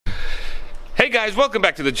Hey guys, welcome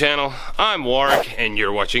back to the channel. I'm Warwick and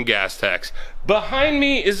you're watching Gas Techs. Behind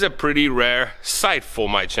me is a pretty rare sight for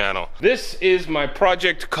my channel. This is my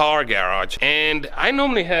project car garage and I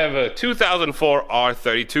normally have a 2004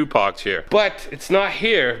 R32 parked here. But it's not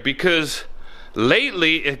here because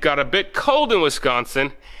lately it got a bit cold in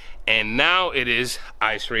Wisconsin and now it is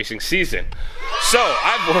ice racing season. So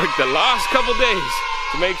I've worked the last couple days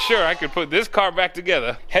to make sure I could put this car back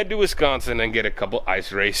together, head to Wisconsin and get a couple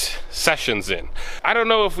ice race sessions in. I don't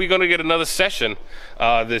know if we're gonna get another session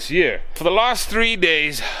this year. For the last 3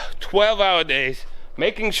 days, 12-hour days,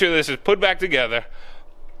 making sure this is put back together,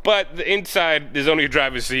 but the inside, there's only a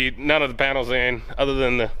driver's seat, none of the panels in, other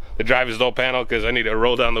than the driver's door panel because I need to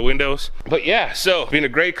roll down the windows. But yeah, so been a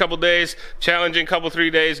great couple days, challenging couple 3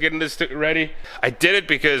 days getting this ready. I did it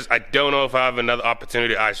because I don't know if I have another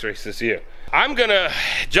opportunity to ice race this year. I'm gonna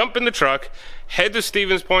jump in the truck, head to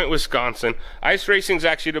Stevens Point, Wisconsin. Ice racing's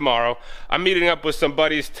actually tomorrow. I'm meeting up with some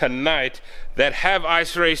buddies tonight that have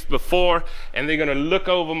ice raced before, and they're gonna look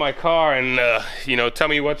over my car and you know, tell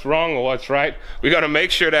me what's wrong or what's right. We gotta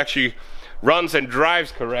make sure it actually runs and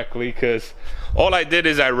drives correctly, because all I did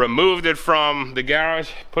is I removed it from the garage,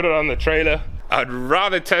 put it on the trailer. I'd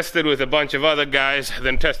rather test it with a bunch of other guys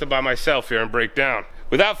than test it by myself here and break down.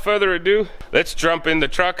 Without further ado, let's jump in the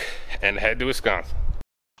truck and head to Wisconsin.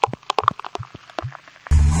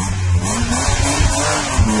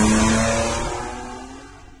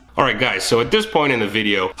 Alright guys, so at this point in the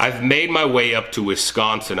video, I've made my way up to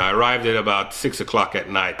Wisconsin. I arrived at about 6 o'clock at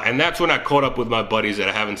night, and that's when I caught up with my buddies that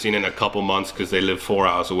I haven't seen in a couple months because they live 4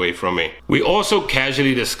 hours away from me. We also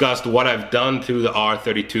casually discussed what I've done to the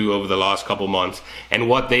R32 over the last couple months and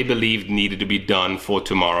what they believed needed to be done for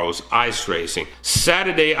tomorrow's ice racing.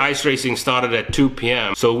 Saturday ice racing started at 2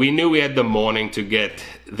 p.m. so we knew we had the morning to get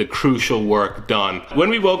the crucial work done. When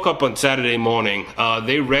we woke up on Saturday morning,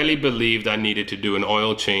 they really believed I needed to do an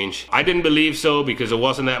oil change. I didn't believe so because it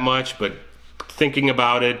wasn't that much, but thinking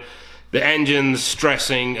about it, the engine's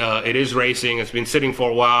stressing, it is racing, it's been sitting for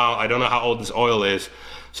a while, I don't know how old this oil is.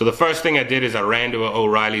 So the first thing I did is I ran to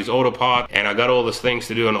O'Reilly's Auto Part and I got all these things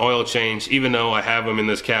to do an oil change. Even though I have them in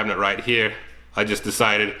this cabinet right here, I just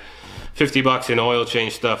decided 50 bucks in oil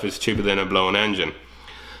change stuff is cheaper than a blown engine.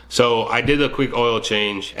 So I did a quick oil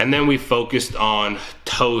change and then we focused on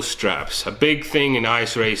toe straps. A big thing in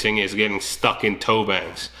ice racing is getting stuck in toe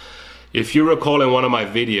banks. If you recall in one of my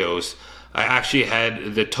videos, I actually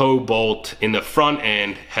had the toe bolt in the front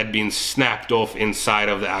end had been snapped off inside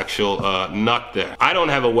of the actual nut there. I don't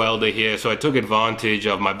have a welder here, so I took advantage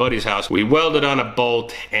of my buddy's house. We welded on a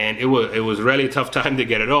bolt and it was really tough time to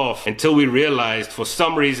get it off until we realized for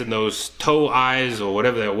some reason those toe eyes or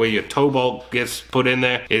whatever that way your toe bolt gets put in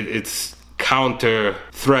there, it's counter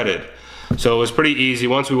threaded. So it was pretty easy.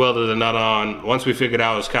 Once we welded the nut on, once we figured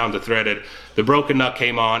out it was counter threaded, the broken nut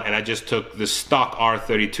came on and I just took the stock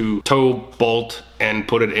R32 toe bolt and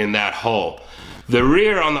put it in that hole. The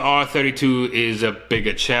rear on the R32 is a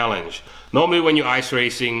bigger challenge. Normally when you're ice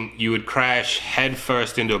racing, you would crash head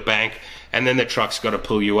first into a bank and then the truck's gotta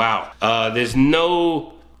pull you out. There's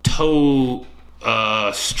no toe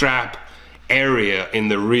strap area in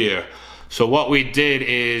the rear. So what we did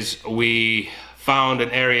is we found an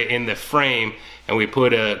area in the frame and we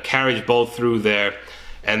put a carriage bolt through there,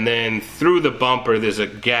 and then through the bumper there's a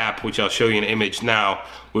gap, which I'll show you an image now,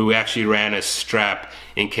 where we actually ran a strap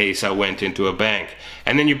in case I went into a bank.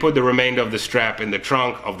 And then you put the remainder of the strap in the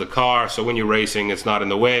trunk of the car, so when you're racing it's not in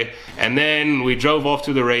the way. And then we drove off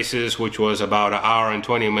to the races, which was about 1 hour and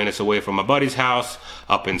 20 minutes away from my buddy's house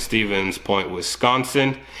up in Stevens Point,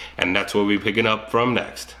 Wisconsin, and that's where we're picking up from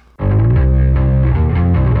next.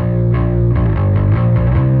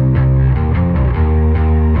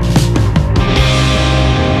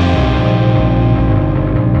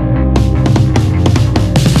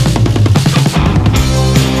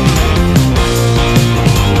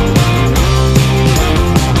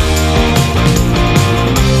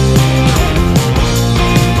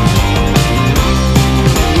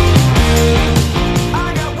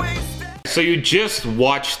 So you just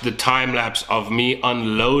watched the time lapse of me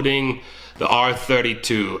unloading the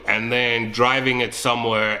R32 and then driving it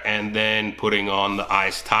somewhere and then putting on the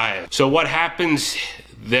ice tire. So what happens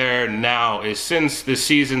there now is, since the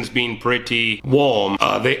season's been pretty warm,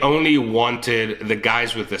 they only wanted the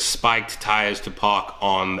guys with the spiked tires to park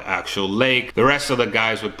on the actual lake. The rest of the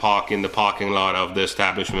guys would park in the parking lot of the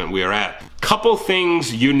establishment we're at. Couple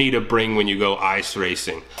things you need to bring when you go ice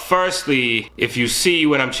racing. Firstly, if you see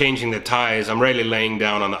when I'm changing the tires, I'm really laying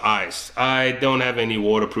down on the ice. I don't have any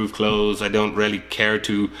waterproof clothes. I don't really care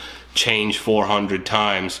to change 400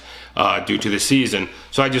 times due to the season.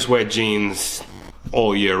 So I just wear jeans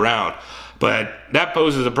all year round. But that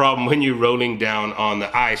poses a problem when you're rolling down on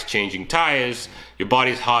the ice, changing tires. Your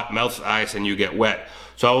body's hot, melts the ice, and you get wet.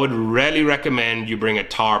 So I would really recommend you bring a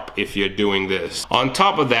tarp if you're doing this. On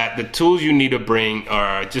top of that, the tools you need to bring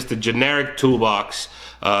are just a generic toolbox,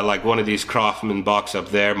 like one of these Craftsman box up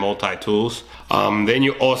there, multi-tools. Then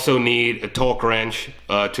you also need a torque wrench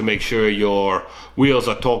to make sure your wheels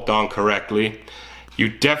are torqued on correctly. You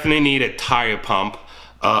definitely need a tire pump.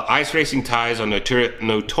 Ice racing tires are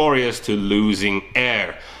notorious to losing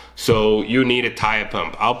air. So you need a tire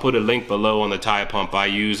pump. I'll put a link below on the tire pump I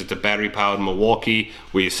use. It's a battery powered Milwaukee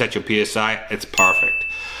where you set your PSI. It's perfect.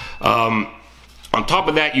 On top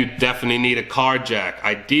of that, you definitely need a car jack.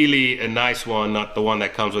 Ideally a nice one, not the one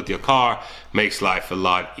that comes with your car. Makes life a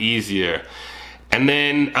lot easier. And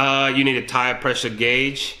then you need a tire pressure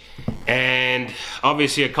gauge, and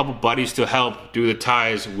obviously a couple buddies to help do the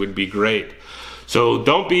tires would be great. So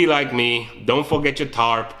don't be like me. Don't forget your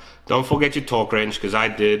tarp. Don't forget your torque wrench, because I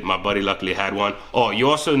did. My buddy luckily had one. Oh, you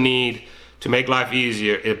also need, to make life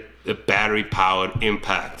easier, a battery powered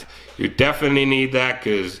impact. You definitely need that,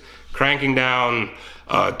 because cranking down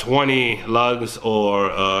 20 lugs,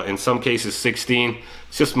 or in some cases 16,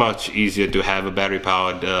 it's just much easier to have a battery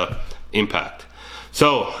powered impact.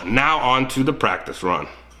 So now on to the practice run.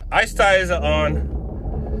 Ice tires are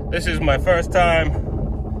on. This is my first time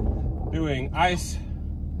doing ice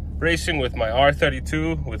racing with my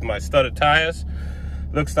R32 with my studded tires.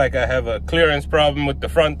 Looks like I have a clearance problem with the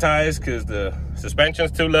front tires because the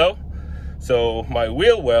suspension's too low. So my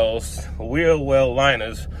wheel well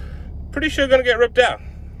liners, pretty sure gonna get ripped out.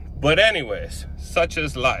 But anyways, such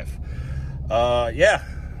is life. Yeah,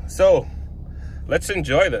 so let's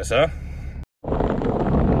enjoy this, huh?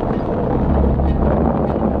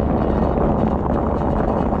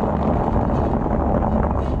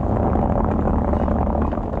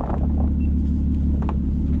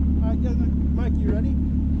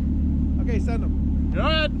 Send them.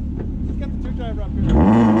 Good. Let's get the two driver up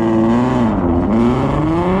here.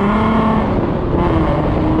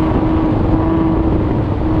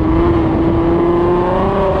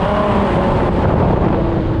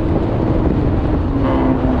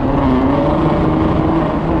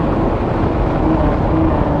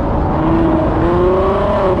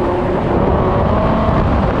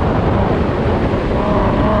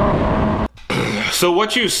 So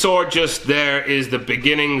what you saw just there is the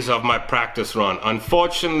beginnings of my practice run.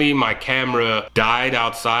 Unfortunately, my camera died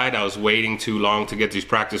outside. I was waiting too long to get these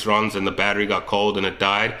practice runs and the battery got cold and it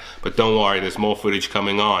died. But don't worry, there's more footage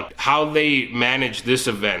coming on. How they managed this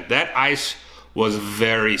event, that ice was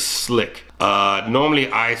very slick.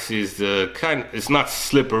 Normally ice is it's not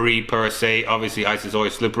slippery per se. Obviously ice is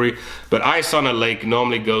always slippery, but ice on a lake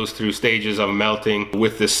normally goes through stages of melting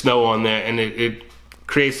with the snow on there, and it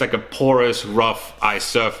creates like a porous, rough ice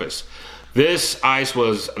surface. This ice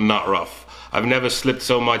was not rough. I've never slipped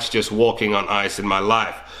so much just walking on ice in my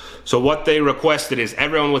life. So what they requested is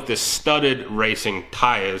everyone with the studded racing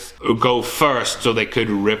tires go first so they could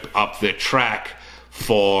rip up the track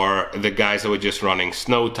for the guys that were just running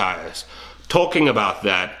snow tires. Talking about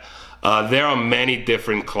that, there are many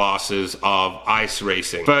different classes of ice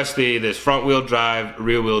racing. Firstly, there's front wheel drive,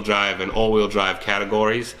 rear wheel drive, and all wheel drive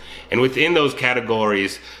categories. And within those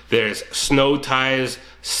categories, there's snow tires,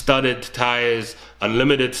 studded tires,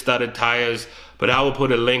 unlimited studded tires. But I will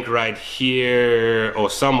put a link right here or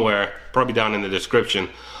somewhere, probably down in the description,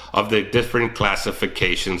 of the different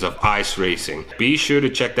classifications of ice racing. Be sure to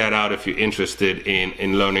check that out if you're interested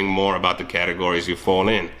in learning more about the categories you fall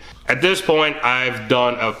in. At this point, I've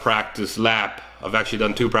done a practice lap. I've actually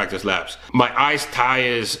done 2 practice laps. My ice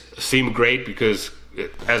tires seem great because,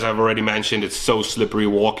 as I've already mentioned, it's so slippery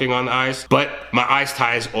walking on ice. But my ice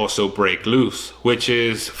tires also break loose, which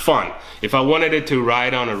is fun. If I wanted it to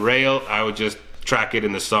ride on a rail, I would just track it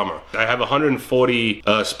in the summer. I have 140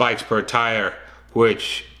 spikes per tire,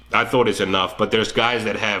 which I thought is enough, but there's guys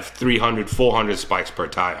that have 300, 400 spikes per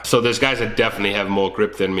tire. So there's guys that definitely have more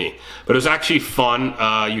grip than me. But it was actually fun.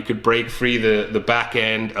 You could break free the back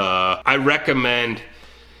end. I recommend,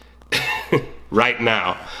 right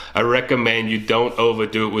now, I recommend you don't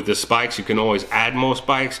overdo it with the spikes. You can always add more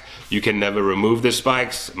spikes. You can never remove the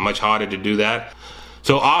spikes. Much harder to do that.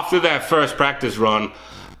 So after that first practice run,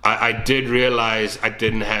 I did realize I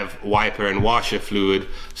didn't have wiper and washer fluid.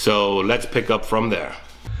 So let's pick up from there.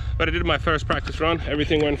 But I did my first practice run,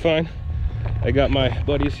 everything went fine. I got my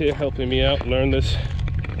buddies here helping me out learn this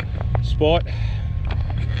sport.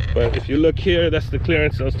 But if you look here, that's the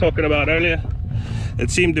clearance I was talking about earlier.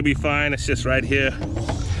 It seemed to be fine, it's just right here.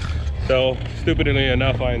 So stupidly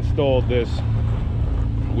enough, I installed this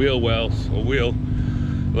wheel wells or wheel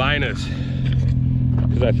liners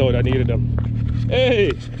because I thought I needed them.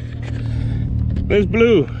 Hey, there's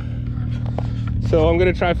blue. So I'm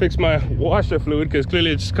gonna try to fix my washer fluid because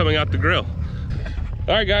clearly it's coming out the grill.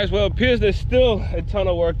 All right guys, well, it appears there's still a ton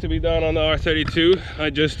of work to be done on the R32. I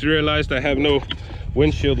just realized I have no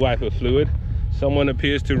windshield wiper fluid. Someone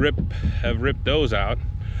appears to have ripped those out.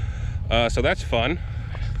 So that's fun,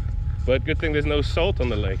 but good thing there's no salt on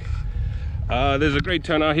the lake. There's a great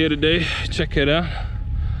turnout here today. Check it out.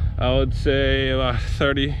 I would say about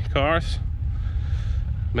 30 cars,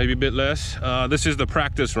 maybe a bit less. This is the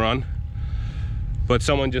practice run, but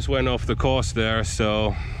someone just went off the course there,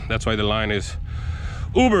 so that's why the line is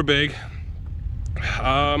uber big.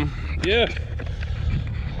 Yeah,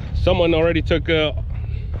 someone already took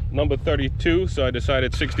number 32, so I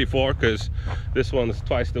decided 64 because this one's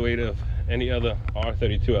twice the weight of any other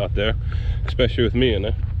R32 out there, especially with me in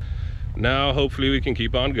it. Now hopefully we can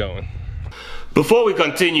keep on going. Before we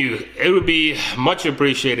continue, it would be much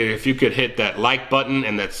appreciated if you could hit that like button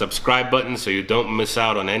and that subscribe button so you don't miss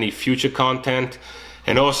out on any future content.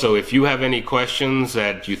 And also, if you have any questions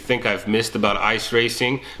that you think I've missed about ice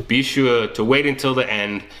racing, be sure to wait until the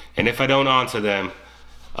end, and if I don't answer them,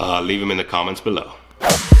 leave them in the comments below.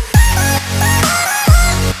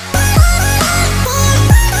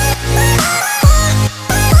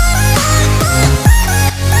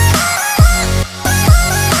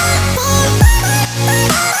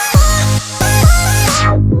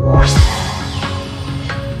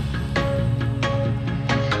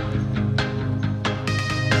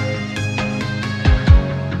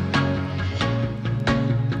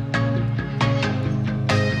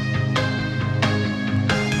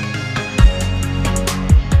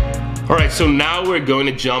 Alright, so now we're going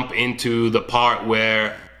to jump into the part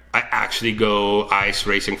where I actually go ice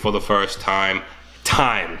racing for the first time,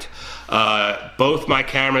 timed. Both my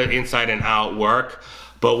camera inside and out work,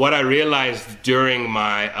 but what I realized during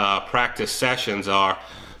my practice sessions are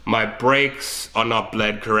my brakes are not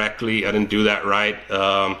bled correctly. I didn't do that right.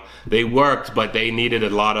 They worked, but they needed a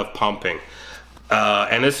lot of pumping.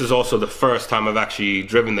 And this is also the first time I've actually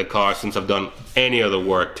driven the car since I've done any other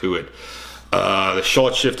work to it. The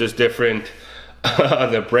short shift is different.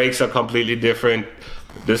 The brakes are completely different.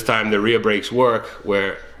 This time the rear brakes work,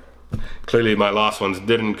 where clearly my last ones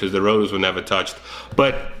didn't because the rotors were never touched.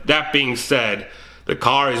 But that being said, the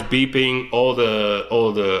car is beeping, all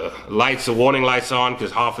the lights, the warning lights on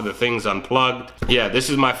because half of the thing's unplugged. Yeah, this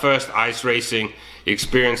is my first ice racing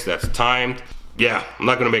experience that's timed. Yeah, I'm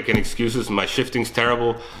not gonna make any excuses. My shifting's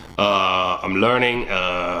terrible. I'm learning,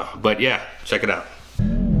 but yeah, check it out.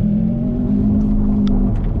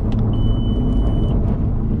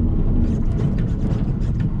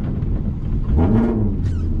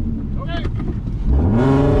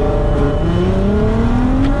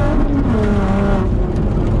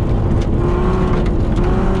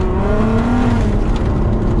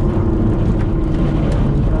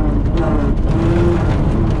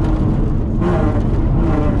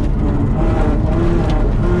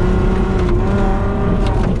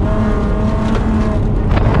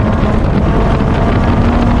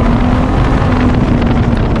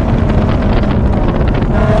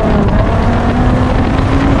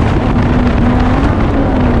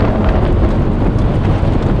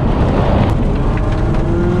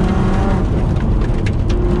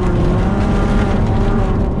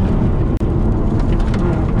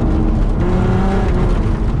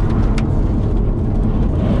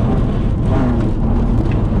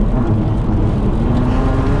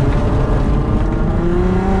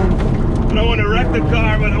 The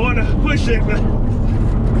car, but I want to push it, but I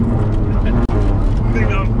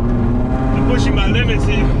think I'm pushing my limits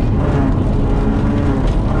here.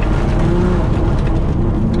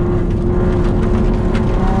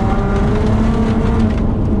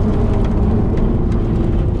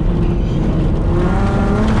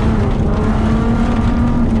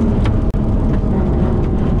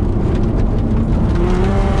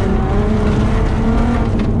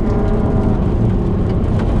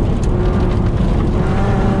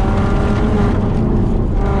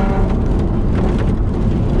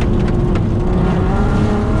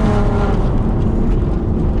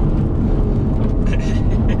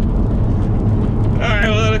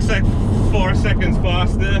 Like 4 seconds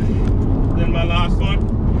faster than my last one.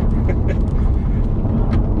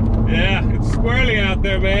 Yeah, it's squirrely out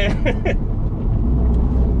there, man.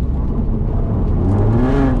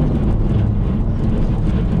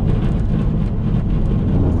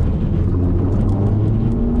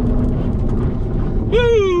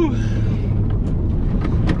 Woo!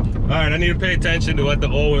 Alright, I need to pay attention to what the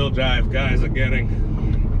all-wheel drive guys are getting.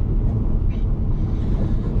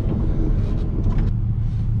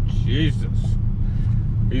 Jesus.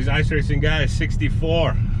 These ice racing guys,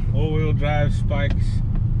 64 all-wheel drive spikes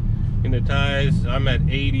in the tires. I'm at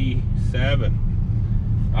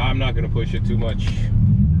 87. I'm not gonna push it too much.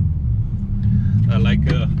 I like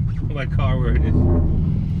my car where it is.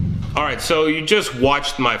 All right, so you just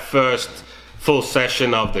watched my first full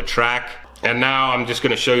session of the track, and now I'm just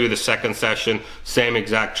gonna show you the second session. Same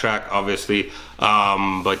exact track, obviously,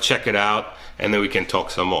 but check it out, and then we can talk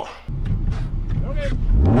some more. Okay.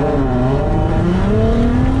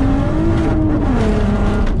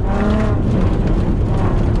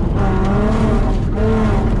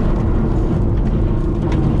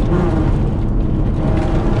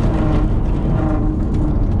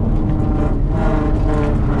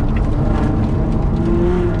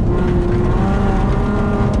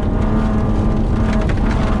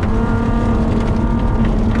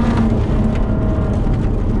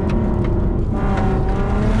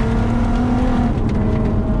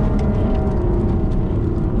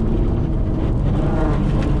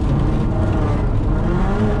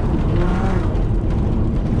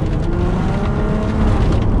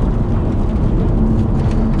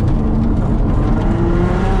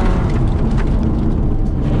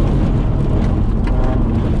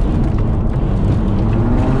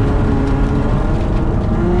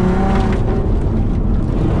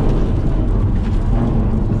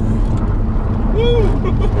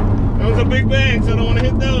 Those are big bangs, I don't want to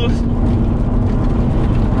hit those.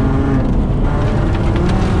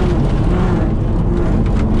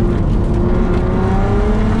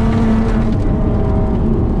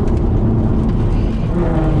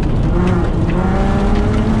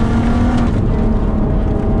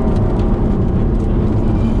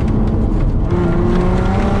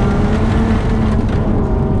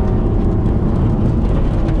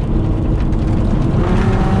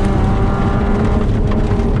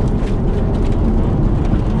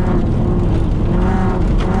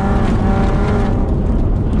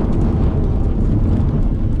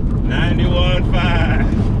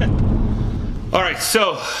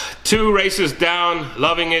 So 2 races down,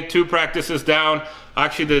 loving it. 2 practices down.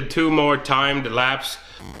 Actually did 2 more timed laps.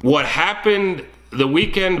 What happened the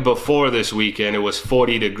weekend before this weekend, it was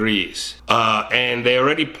 40 degrees and they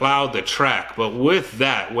already plowed the track. But with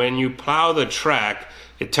that, when you plow the track,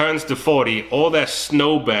 it turns to 40, all that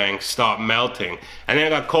snowbanks start melting, and then it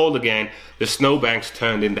got cold again. The snowbanks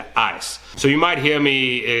turned into ice. So you might hear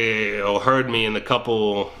me or heard me in the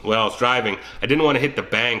couple when I was driving. I didn't want to hit the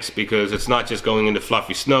banks because it's not just going into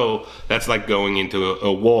fluffy snow, that's like going into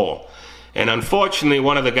a wall. And unfortunately,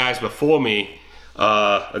 one of the guys before me,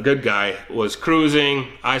 a good guy, was cruising.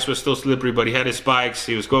 Ice was still slippery, but he had his spikes.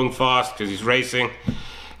 He was going fast because he's racing.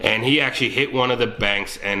 And he actually hit one of the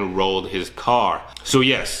banks and rolled his car. So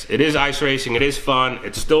yes, it is ice racing, it is fun,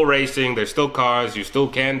 it's still racing, there's still cars, you still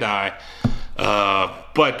can die.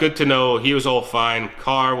 But good to know, he was all fine.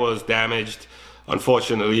 Car was damaged,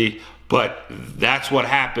 unfortunately, but that's what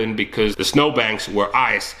happened because the snowbanks were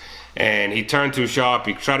ice. And he turned too sharp,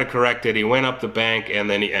 he tried to correct it, he went up the bank, and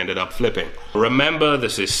then he ended up flipping. Remember,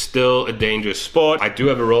 this is still a dangerous sport. I do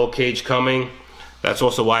have a roll cage coming. That's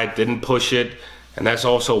also why I didn't push it. And that's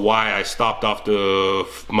also why I stopped after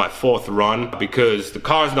my 4th run, because the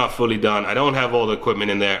car's not fully done. I don't have all the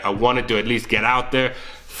equipment in there. I wanted to at least get out there,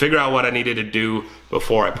 figure out what I needed to do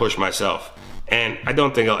before I push myself. And I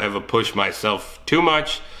don't think I'll ever push myself too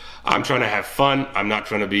much. I'm trying to have fun. I'm not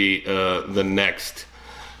trying to be the next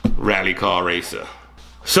rally car racer.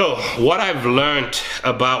 So what I've learned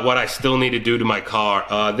about what I still need to do to my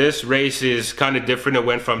car, this race is kind of different. It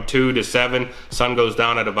went from 2 to 7. Sun goes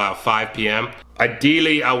down at about 5 p.m.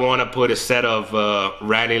 Ideally, I want to put a set of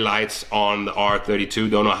rally lights on the R32.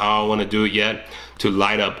 Don't know how I want to do it yet, to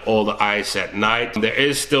light up all the ice at night. There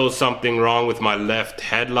is still something wrong with my left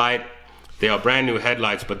headlight. They are brand new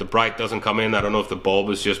headlights, but the bright doesn't come in. I don't know if the bulb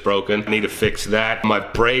is just broken. I need to fix that. My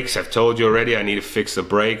brakes, I've told you already, I need to fix the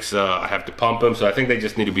brakes. I have to pump them, so I think they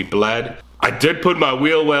just need to be bled. I did put my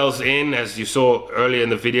wheel wells in, as you saw earlier in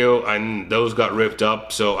the video, and those got ripped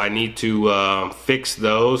up, so I need to fix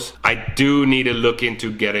those. I do need to look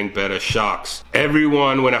into getting better shocks.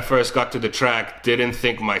 Everyone, when I first got to the track, didn't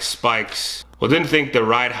think my spikes, well, didn't think the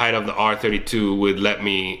ride height of the R32 would let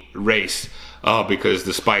me race. Because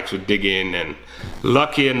the spikes would dig in, and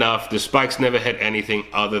lucky enough, the spikes never hit anything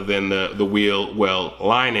other than the wheel well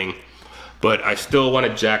lining. But I still want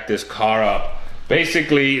to jack this car up.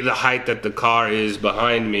 Basically, the height that the car is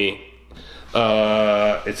behind me,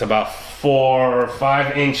 it's about 4 or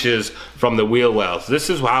 5 inches from the wheel wells.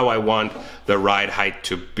 This is how I want the ride height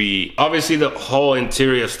to be. Obviously, the whole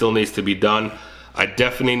interior still needs to be done. I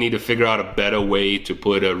definitely need to figure out a better way to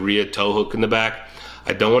put a rear tow hook in the back.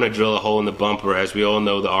 I don't want to drill a hole in the bumper. As we all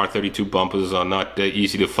know, the R32 bumpers are not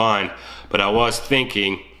easy to find. But I was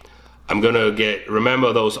thinking, I'm gonna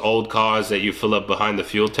remember those old cars that you fill up behind the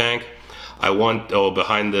fuel tank? Or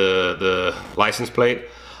behind the license plate?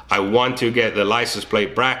 I want to get the license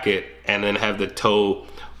plate bracket and then have the toe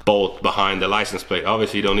bolt behind the license plate.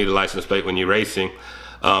 Obviously you don't need a license plate when you're racing,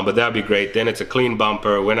 but that'd be great. Then it's a clean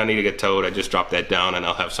bumper. When I need to get towed, I just drop that down and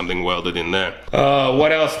I'll have something welded in there.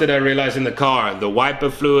 What else did I realize in the car? The wiper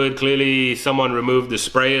fluid, clearly someone removed the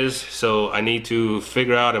sprayers, so I need to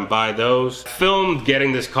figure out and buy those. Filmed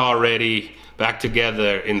getting this car ready back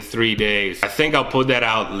together in 3 days. I think I'll put that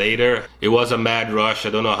out later. It was a mad rush.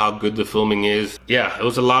 I don't know how good the filming is. Yeah, it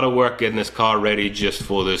was a lot of work getting this car ready just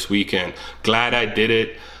for this weekend. Glad I did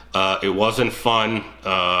it. It wasn't fun,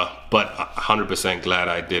 but 100% glad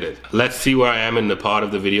I did it. Let's see where I am in the part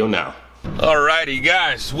of the video now. Alrighty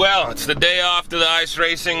guys, well, it's the day after the ice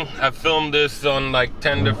racing. I filmed this on like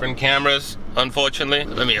 10 different cameras, unfortunately.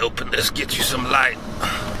 Let me open this, get you some light.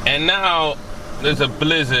 And now, there's a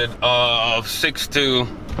blizzard of 6 to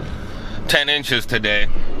 10 inches today.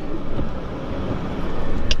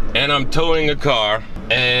 And I'm towing a car,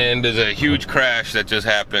 and there's a huge crash that just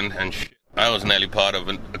happened, and I was nearly part of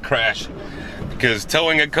a crash, because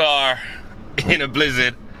towing a car in a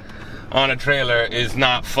blizzard on a trailer is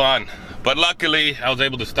not fun. But luckily, I was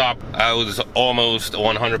able to stop. I was almost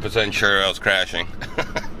 100% sure I was crashing.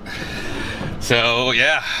 So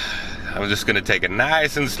yeah, I'm just gonna take it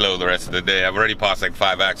nice and slow the rest of the day. I've already passed like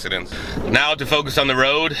 5 accidents. Now to focus on the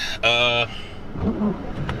road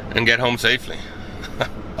and get home safely.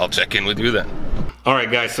 I'll check in with you then. All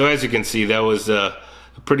right guys, so as you can see, that was a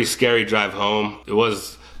pretty scary drive home. It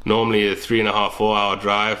was normally a 3.5, 4 hour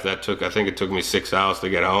drive. I think it took me 6 hours to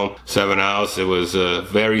get home, 7 hours. It was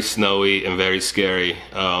very snowy and very scary.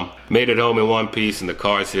 Made it home in one piece and the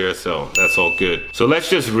car's here, so that's all good. So let's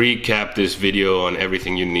just recap this video on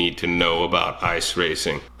everything you need to know about ice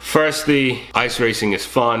racing. Firstly, ice racing is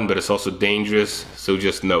fun, but it's also dangerous, so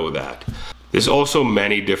just know that. There's also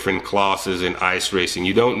many different classes in ice racing.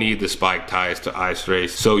 You don't need the spike tires to ice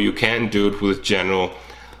race, so you can do it with general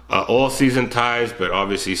all-season tires, but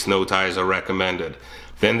obviously snow tires are recommended.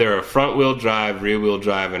 Then there are front-wheel drive, rear-wheel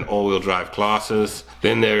drive, and all-wheel drive classes.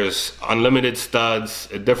 Then there's unlimited studs,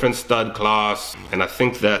 a different stud class, and I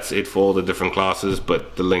think that's it for all the different classes,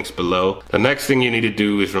 but the link's below. The next thing you need to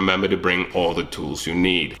do is remember to bring all the tools you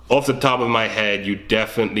need. Off the top of my head, you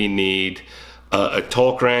definitely need a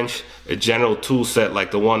torque wrench, a general tool set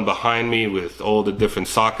like the one behind me with all the different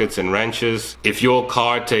sockets and wrenches. If your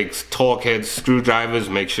car takes torque heads, screwdrivers,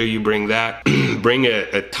 make sure you bring that. Bring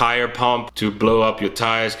a tire pump to blow up your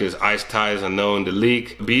tires, because ice tires are known to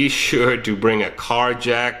leak. Be sure to bring a car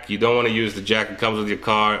jack. You don't want to use the jack that comes with your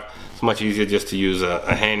car. It's much easier just to use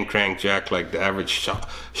a hand crank jack like the average shop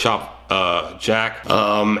jack.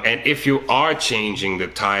 And if you are changing the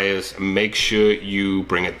tires, make sure you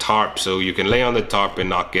bring a tarp so you can lay on the tarp and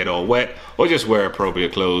not get all wet, or just wear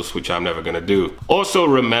appropriate clothes, which I'm never gonna do. Also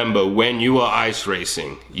remember, when you are ice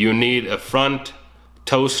racing, you need a front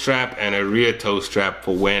toe strap and a rear toe strap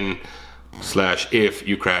for when / if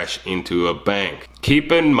you crash into a bank.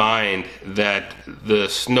 Keep in mind that the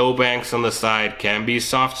snowbanks on the side can be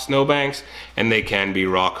soft snowbanks and they can be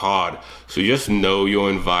rock hard. So just know your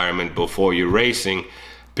environment before you're racing,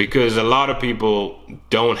 because a lot of people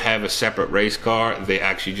don't have a separate race car. They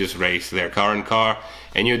actually just race their current car,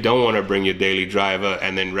 and you don't want to bring your daily driver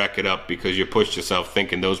and then wreck it up because you pushed yourself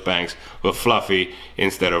thinking those banks were fluffy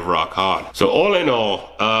instead of rock hard. So all in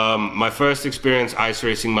all, my first experience ice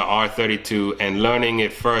racing my R32 and learning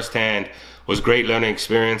it firsthand was a great learning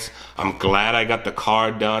experience. I'm glad I got the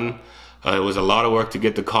car done. It was a lot of work to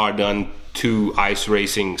get the car done to ice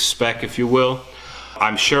racing spec, if you will.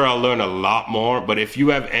 I'm sure I'll learn a lot more, but if you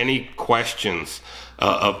have any questions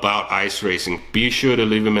about ice racing, be sure to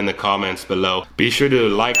leave them in the comments below. Be sure to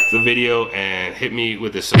like the video and hit me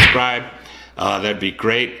with a subscribe. That'd be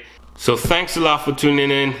great. So thanks a lot for tuning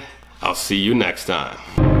in. I'll see you next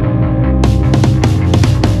time.